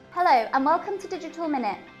Hello and welcome to Digital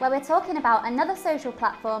Minute, where we're talking about another social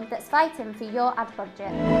platform that's fighting for your ad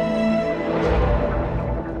budget.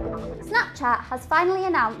 Snapchat has finally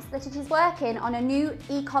announced that it is working on a new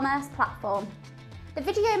e-commerce platform. The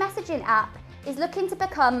video messaging app is looking to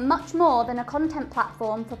become much more than a content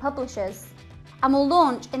platform for publishers and will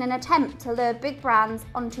launch in an attempt to lure big brands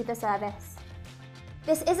onto the service.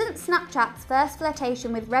 This isn't Snapchat's first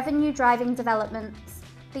flirtation with revenue-driving developments.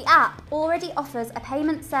 The app already offers a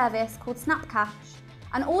payment service called Snapcash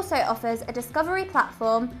and also offers a discovery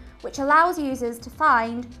platform which allows users to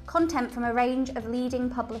find content from a range of leading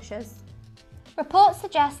publishers. Reports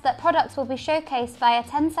suggest that products will be showcased via a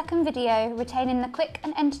 10-second video retaining the quick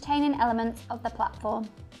and entertaining elements of the platform.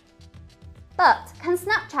 But can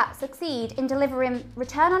Snapchat succeed in delivering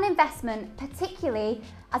return on investment, particularly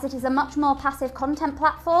as it is a much more passive content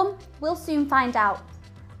platform? We'll soon find out.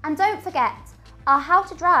 And don't forget, our How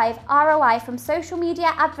to Drive ROI from Social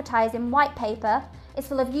Media Advertising white paper is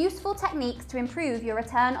full of useful techniques to improve your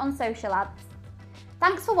return on social ads.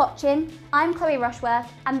 Thanks for watching. I'm Chloe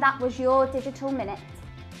Rushworth and that was your Digital Minute.